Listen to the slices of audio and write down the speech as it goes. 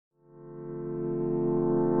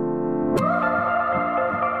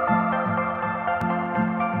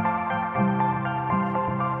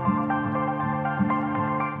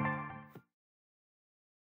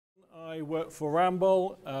work for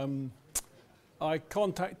Ramboll. I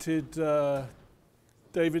contacted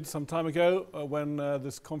David some time ago when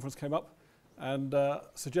this conference came up and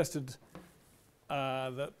suggested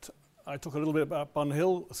that I talk a little bit about Bun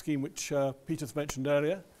Hill, a scheme which Peter's mentioned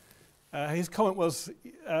earlier. His comment was,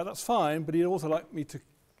 that's fine, but he'd also like me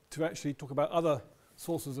to actually talk about other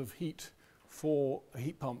sources of heat for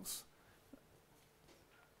heat pumps.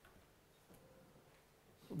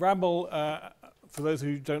 Ramboll, for those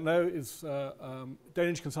who don't know, is a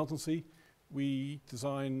Danish consultancy. We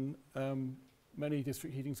design many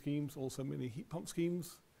district heating schemes, also many heat pump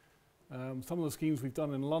schemes. Some of the schemes we've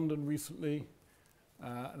done in London recently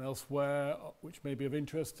and elsewhere, which may be of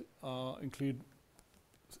interest, include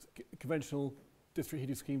conventional district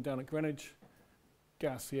heating scheme down at Greenwich,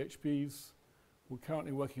 gas CHPs. We're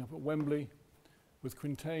currently working up at Wembley with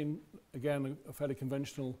Quintain, again a fairly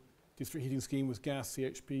conventional district heating scheme with gas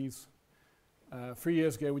CHPs. 3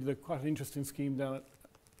 years ago we did quite an interesting scheme down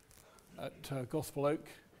at Gospel Oak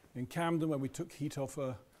in Camden, where we took heat off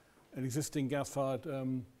an existing gas-fired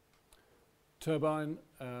turbine,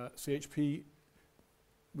 CHP.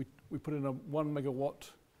 We put in a 1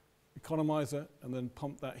 megawatt economizer and then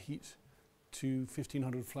pumped that heat to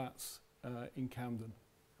 1,500 flats in Camden.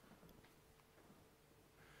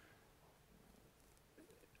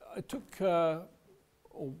 I took, or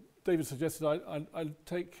David suggested I'd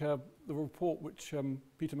take the report which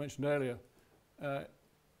Peter mentioned earlier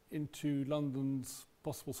into London's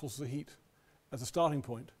possible sources of heat as a starting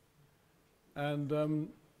point. And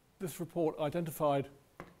this report identified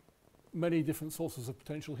many different sources of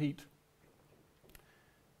potential heat.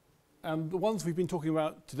 And the ones we've been talking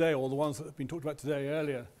about today, or the ones that have been talked about today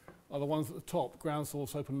earlier, are the ones at the top: ground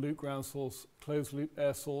source, open loop ground source, closed loop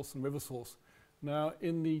air source, and river source. Now,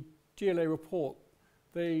 in the GLA report,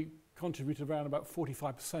 they contributed around about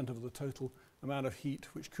 45% of the total amount of heat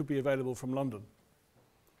which could be available from London.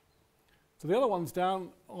 So the other ones down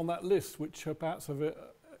on that list, which are perhaps of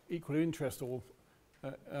equal interest or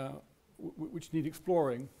which need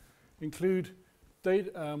exploring, include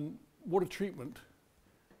water treatment,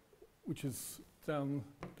 which is down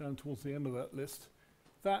towards the end of that list.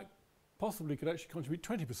 That possibly could actually contribute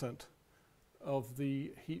 20% of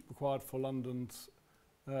the heat required for London's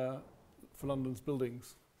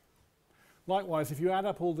buildings. Likewise, if you add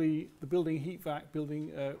up all the building heat vac,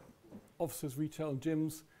 building offices, retail and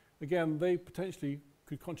gyms, again, they potentially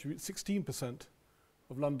could contribute 16%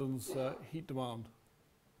 of London's heat demand.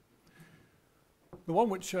 The one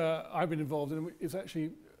which I've been involved in is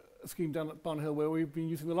actually a scheme down at Bun Hill where we've been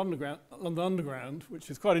using the London Underground,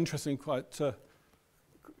 which is quite interesting, quite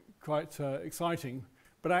exciting,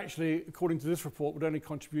 but actually, according to this report, would only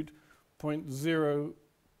contribute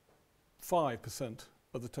 0.05%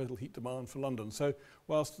 of the total heat demand for London. So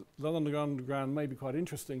whilst the London Underground may be quite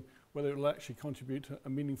interesting, whether it will actually contribute a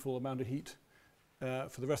meaningful amount of heat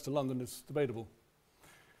for the rest of London is debatable.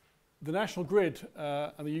 The National Grid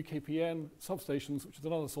and the UKPN substations, which is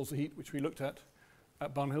another source of heat which we looked at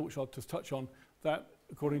Bun Hill, which I'll just touch on, that,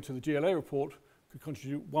 according to the GLA report, could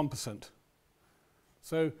contribute 1%.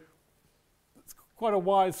 So it's quite a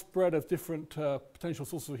wide spread of different potential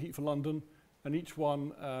sources of heat for London, and each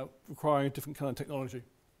one requiring a different kind of technology.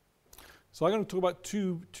 So I'm going to talk about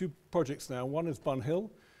two projects now. One is Bun Hill,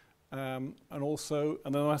 and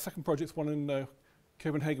then our second project is one in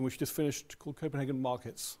Copenhagen, which just finished, called Copenhagen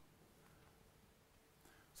Markets.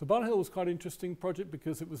 So Bun Hill was quite an interesting project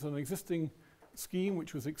because it was an existing scheme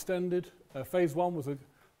which was extended. Phase one was a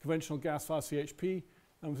conventional gas-fired CHP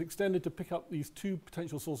and was extended to pick up these two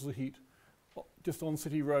potential sources of heat just on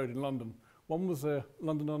City Road in London. One was a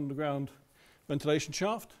London Underground ventilation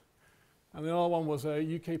shaft, and the other one was a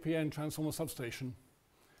UKPN transformer substation.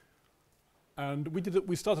 And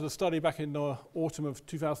we started a study back in the autumn of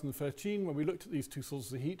 2013 when we looked at these two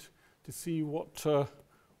sources of heat to see what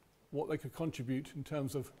they could contribute in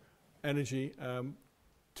terms of energy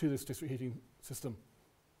to this district heating system.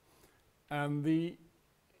 And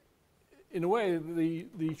in a way,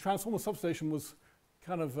 the transformer substation was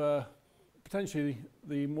kind of potentially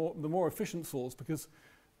the more efficient source, because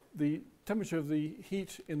the temperature of the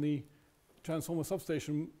heat in the transformer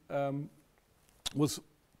substation was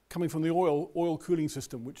coming from the oil cooling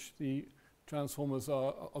system, which the transformers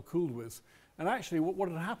are cooled with. And actually, what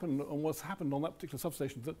had happened and what's happened on that particular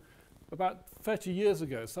substation is that about 30 years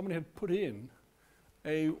ago, somebody had put in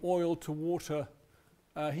a oil to water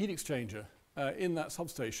heat exchanger in that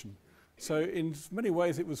substation. So in many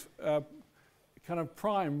ways, it was kind of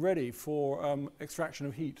prime, ready for extraction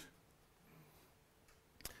of heat.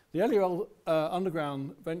 The LUL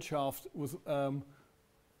underground vent shaft was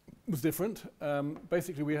different.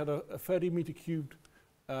 Basically, we had a 30-meter cubed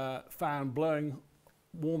fan blowing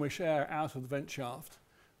warmish air out of the vent shaft.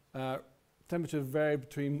 Temperatures vary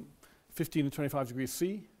between 15 and 25 degrees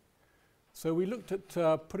C. So we looked at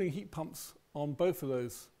putting heat pumps on both of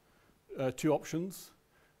those two options.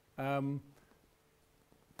 Part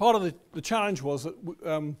of the challenge was that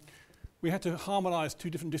we had to harmonize two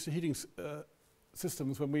different district heating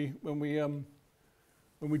systems when we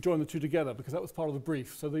joined the two together, because that was part of the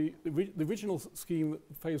brief. So the original scheme,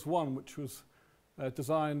 phase one, which was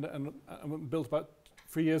designed and built about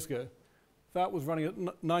 3 years ago, that was running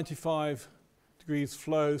at 95 degrees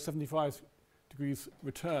flow, 75 degrees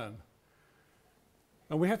return.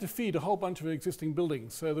 And we had to feed a whole bunch of existing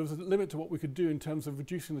buildings, so there was a limit to what we could do in terms of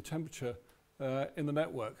reducing the temperature in the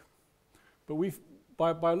network. But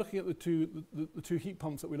by looking at the two heat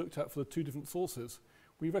pumps that we looked at for the two different sources,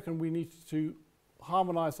 we reckon we needed to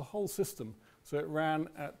harmonize the whole system so it ran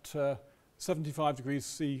at 75 degrees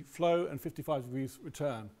C flow and 55 degrees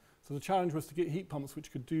return. So the challenge was to get heat pumps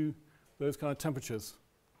which could do those kind of temperatures.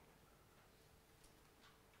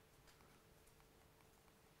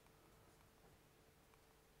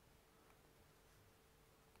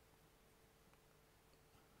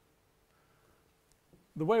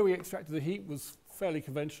 The way we extracted the heat was fairly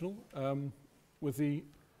conventional. With the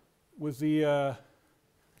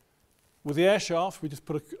air shaft, we just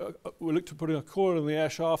we looked at putting a coil in the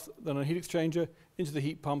air shaft, then a heat exchanger into the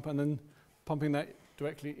heat pump, and then pumping that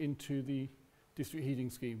directly into the district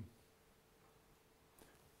heating scheme.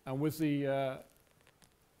 And with the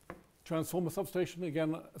transformer substation,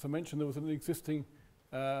 again, as I mentioned, there was an existing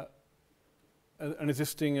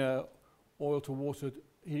oil to water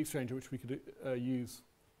heat exchanger which we could use.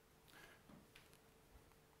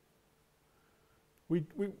 We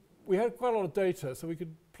had quite a lot of data, so we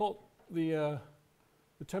could plot the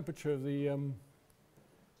temperature of the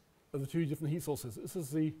two different heat sources. This is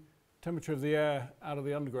the temperature of the air out of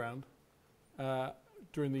the underground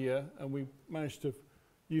during the year, and we managed to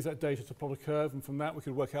use that data to plot a curve, and from that we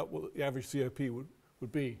could work out what the average COP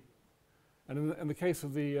would be. And in the case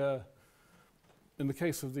of the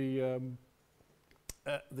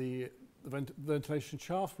ventilation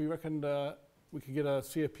shaft, we reckoned we could get a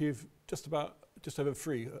COP of just over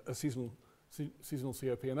 3, a seasonal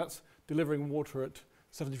COP, and that's delivering water at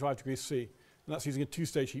 75 degrees C, and that's using a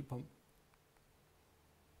 2-stage heat pump.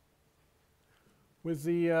 With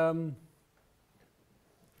the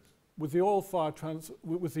oil-fired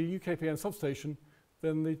with the UKPN substation,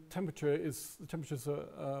 then the temperatures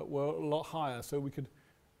were a lot higher, so we could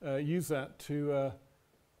use that to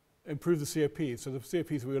improve the COP. So the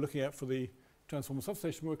COPs we were looking at for the transformer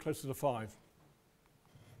substation were closer to 5.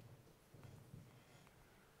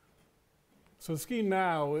 So the scheme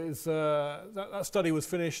now is, that study was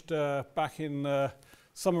finished back in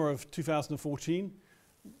summer of 2014.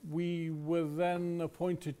 We were then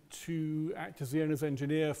appointed to act as the owner's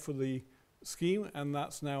engineer for the scheme, and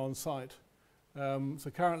that's now on site.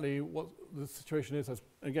 So currently what the situation is, as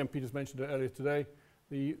again Peter's mentioned it earlier today,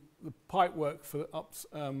 the pipe work for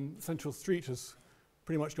the Central Street has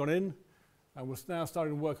pretty much gone in, and we're now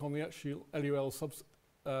starting to work on the actual LUL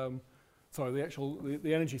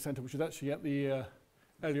the energy centre, which is actually at the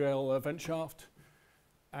LUL vent shaft.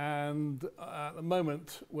 And at the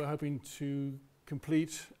moment, we're hoping to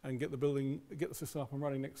complete and get the system up and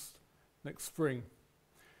running next spring.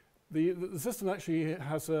 The system actually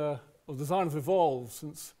has design has evolved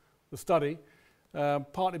since the study,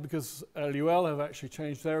 partly because LUL have actually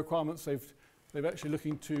changed their requirements. They've actually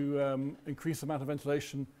looking to increase the amount of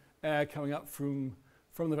ventilation air coming up from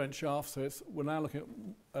the vent shaft. So we're now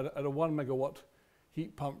looking at a 1 megawatt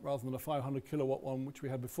heat pump rather than a 500 kilowatt one which we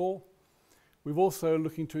had before. We've also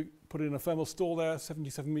looking to put in a thermal store there,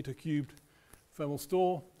 77 meter cubed thermal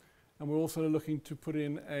store, and we're also looking to put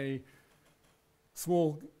in a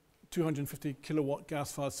small 250 kilowatt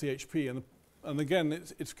gas-fired CHP. And again,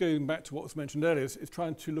 it's going back to what was mentioned earlier. It's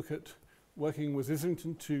trying to look at working with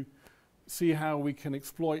Islington to see how we can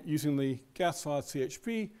exploit using the gas-fired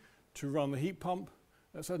CHP to run the heat pump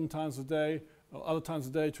at certain times of the day, or other times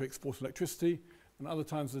of the day to export electricity, and other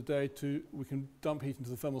times of the day we can dump heat into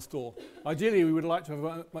the thermal store. Ideally, we would like to have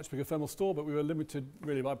a much bigger thermal store, but we were limited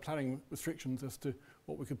really by planning restrictions as to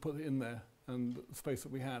what we could put in there and the space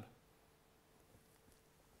that we had.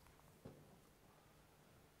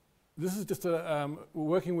 This is just we're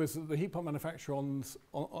working with the heat pump manufacturer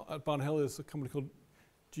at Barn Hill. Is a company called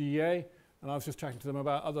GEA, and I was just chatting to them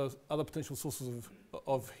about other potential sources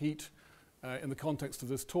of heat in the context of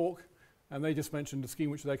this talk. And they just mentioned a scheme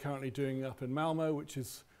which they're currently doing up in Malmo, which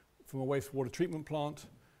is from a wastewater treatment plant,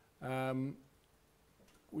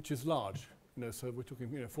 which is large. So we're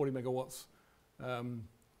talking 40 megawatts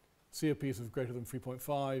COPs of greater than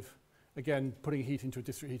 3.5, again, putting heat into a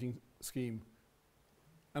district heating scheme.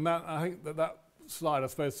 And that, I think that slide, I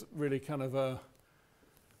suppose, really kind of,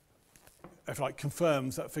 if like,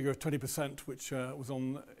 confirms that figure of 20%, which was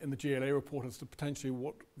in the GLA report as to potentially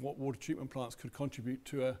what water treatment plants could contribute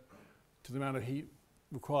to the amount of heat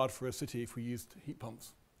required for a city if we used heat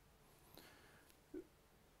pumps.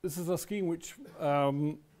 This is a scheme which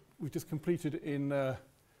we've just completed in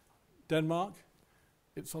Denmark.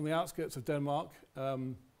 It's on the outskirts of Denmark.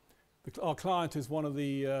 Our client is one of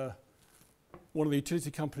the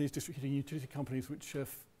utility companies, district heating utility companies, which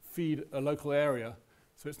feed a local area.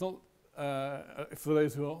 So it's not, for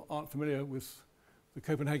those who aren't familiar with the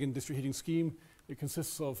Copenhagen district heating scheme, it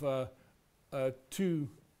consists of two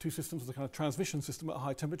systems, the kind of transmission system at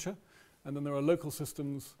high temperature, and then there are local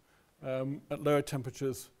systems at lower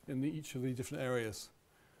temperatures in each of the different areas.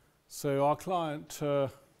 So our client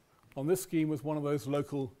on this scheme was one of those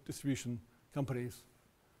local distribution companies.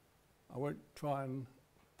 I won't try and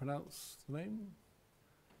pronounce the name,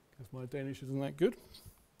 because my Danish isn't that good.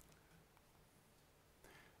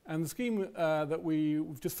 And the scheme that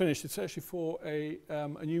we've just finished, it's actually for a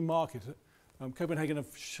new market. Copenhagen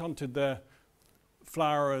have shunted their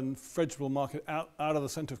flower and vegetable market out of the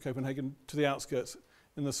centre of Copenhagen to the outskirts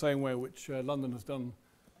in the same way which London has done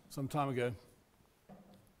some time ago.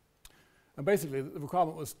 And basically the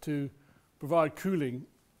requirement was to provide cooling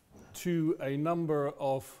to a number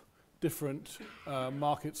of different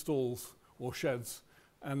market stalls or sheds,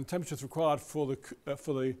 and temperatures required for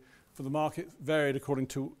the market varied according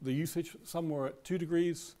to the usage. Some were at 2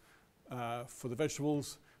 degrees for the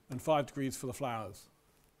vegetables and 5 degrees for the flowers.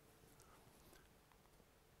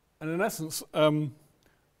 And in essence,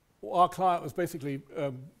 our client was basically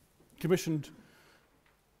commissioned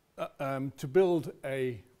to build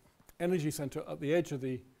a energy centre at the edge of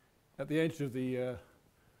the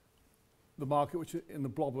market, which is in the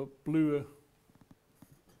blob of blue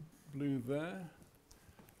there.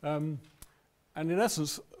 And in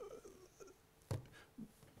essence,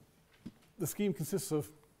 the scheme consists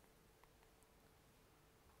of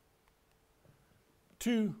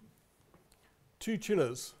two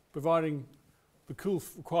chillers providing the cool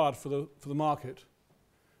required for the market,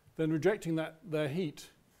 then rejecting their heat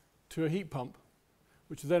to a heat pump,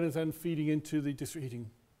 which then is feeding into the district heating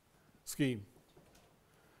scheme.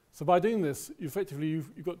 So by doing this, you've got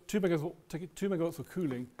 2 megawatts of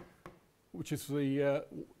cooling, which is the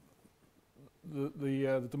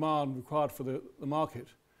demand required for the market.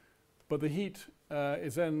 But the heat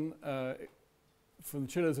is then from the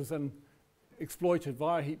chillers is then exploited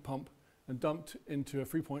via a heat pump and dumped into a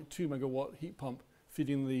 3.2 megawatt heat pump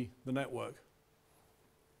feeding the network.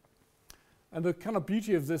 And the kind of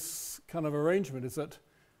beauty of this kind of arrangement is that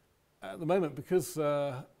at the moment, because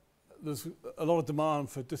there's a lot of demand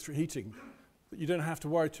for district heating, that you don't have to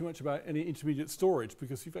worry too much about any intermediate storage,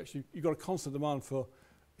 because you've got a constant demand for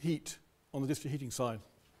heat on the district heating side.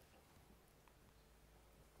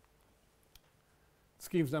 The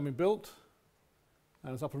scheme's now been built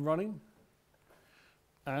and it's up and running.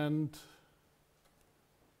 And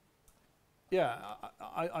yeah,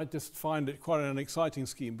 I just find it quite an exciting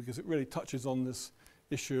scheme, because it really touches on this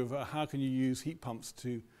issue of how can you use heat pumps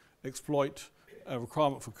to exploit a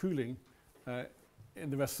requirement for cooling in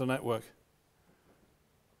the rest of the network.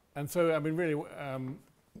 And so, I mean, really,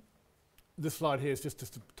 this slide here is just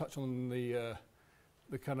to touch on the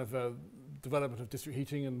kind of development of district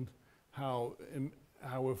heating and how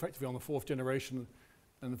we're effectively on the 4th generation.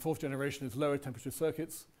 And the 4th generation is lower temperature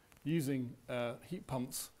circuits using heat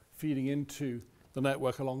pumps feeding into the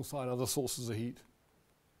network alongside other sources of heat.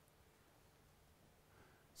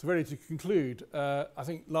 So really to conclude, I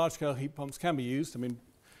think large-scale heat pumps can be used. I mean,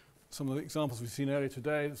 some of the examples we've seen earlier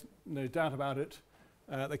today, there's no doubt about it.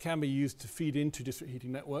 They can be used to feed into district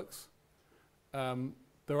heating networks.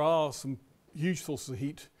 There are some huge sources of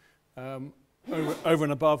heat over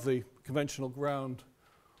and above the conventional ground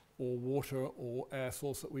or water or air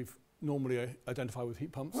source that we've normally identified with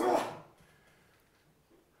heat pumps.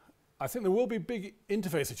 I think there will be big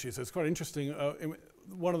interface issues. It's quite interesting.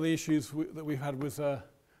 One of the issues that we've had with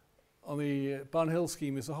on the Bun Hill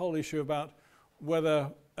scheme is the whole issue about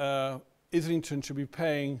whether Islington should be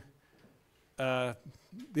paying the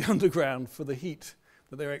underground for the heat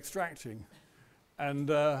that they're extracting. And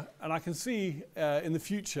I can see in the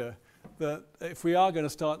future that if we are going to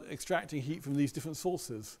start extracting heat from these different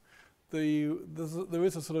sources, there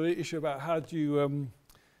is a sort of issue about how do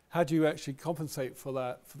you actually compensate for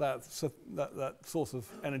that source of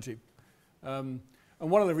energy. And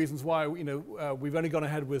one of the reasons why we've only gone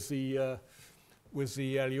ahead with the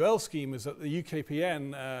LUL scheme is that the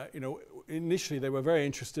UKPN initially they were very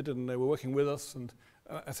interested and they were working with us, and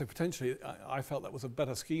so potentially I felt that was a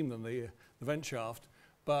better scheme than the vent shaft.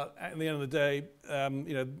 But at the end of the day,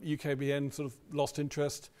 UKBN sort of lost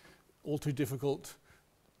interest, all too difficult,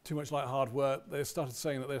 too much like hard work. They started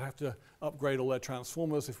saying that they'd have to upgrade all their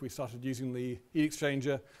transformers if we started using the heat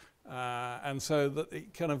exchanger, and so that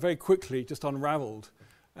it kind of very quickly just unraveled.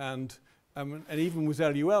 And even with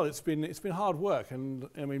LUL, it's been hard work, and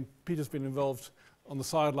I mean Peter's been involved on the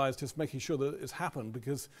sidelines just making sure that it's happened,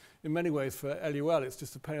 because in many ways for LUL it's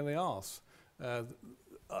just a pain in the arse.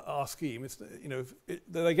 Our scheme, it's,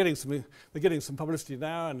 they're getting some publicity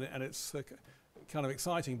now, and it's kind of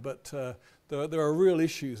exciting, but there are real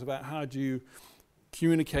issues about how do you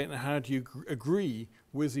communicate and how do you agree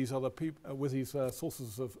with these other people, with these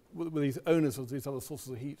with these owners of these other sources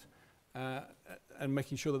of heat, and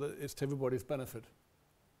making sure that it's to everybody's benefit.